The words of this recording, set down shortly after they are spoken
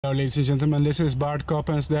Hello ladies and gentlemen, this is Bart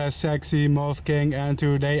Coppens, the sexy moth king, and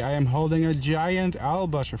today I am holding a giant owl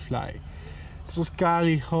butterfly. This is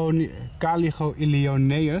Caligo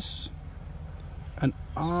illioneus, an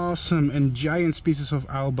awesome and giant species of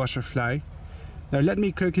owl butterfly. Now let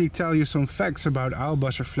me quickly tell you some facts about owl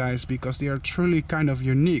butterflies because they are truly kind of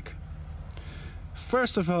unique.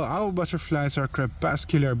 First of all, owl butterflies are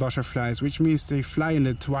crepuscular butterflies, which means they fly in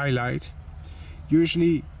the twilight,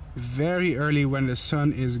 usually very early when the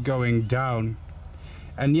sun is going down.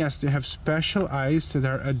 And yes, they have special eyes that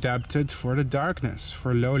are adapted for the darkness,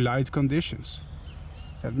 for low light conditions.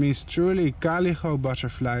 That means truly caligo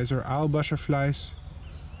butterflies or owl butterflies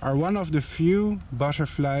are one of the few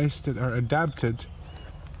butterflies that are adapted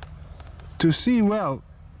to see well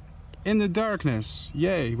in the darkness.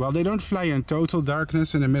 Yay! Well, they don't fly in total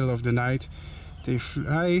darkness in the middle of the night. They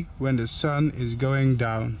fly when the sun is going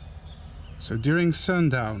down. So during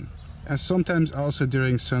sundown, and sometimes also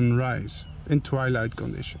during sunrise, in twilight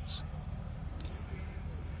conditions.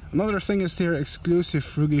 Another thing is they're exclusive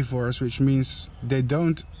frugivores, which means they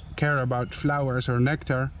don't care about flowers or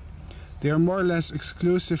nectar. They are more or less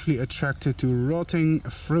exclusively attracted to rotting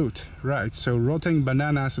fruit. Right, so rotting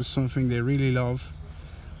bananas is something they really love.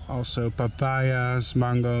 Also papayas,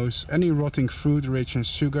 mangoes, any rotting fruit rich in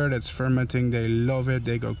sugar that's fermenting, they love it,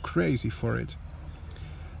 they go crazy for it.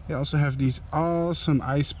 They also have these awesome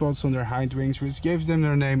eye spots on their hind wings, which gives them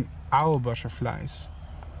their name owl butterflies.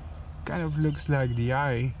 Kind of looks like the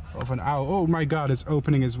eye of an owl. Oh my god, it's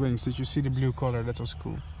opening its wings. Did you see the blue color? That was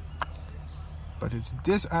cool. But it's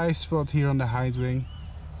this eye spot here on the hind wing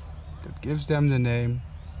that gives them the name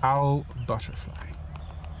owl butterfly.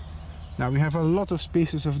 Now we have a lot of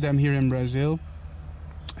species of them here in Brazil.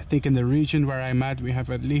 I think in the region where I'm at we have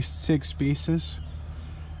at least 6 species.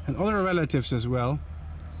 And other relatives as well.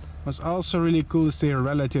 What's also really cool is they are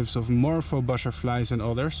relatives of morpho butterflies and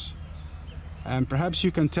others. And perhaps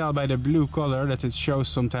you can tell by the blue color that it shows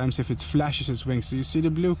sometimes if it flashes its wings. Do you see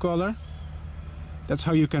the blue color? That's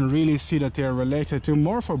how you can really see that they are related to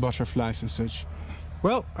morpho butterflies and such.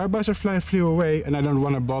 Well, our butterfly flew away and I don't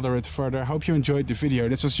want to bother it further. I hope you enjoyed the video.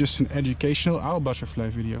 This was just an educational owl butterfly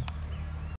video.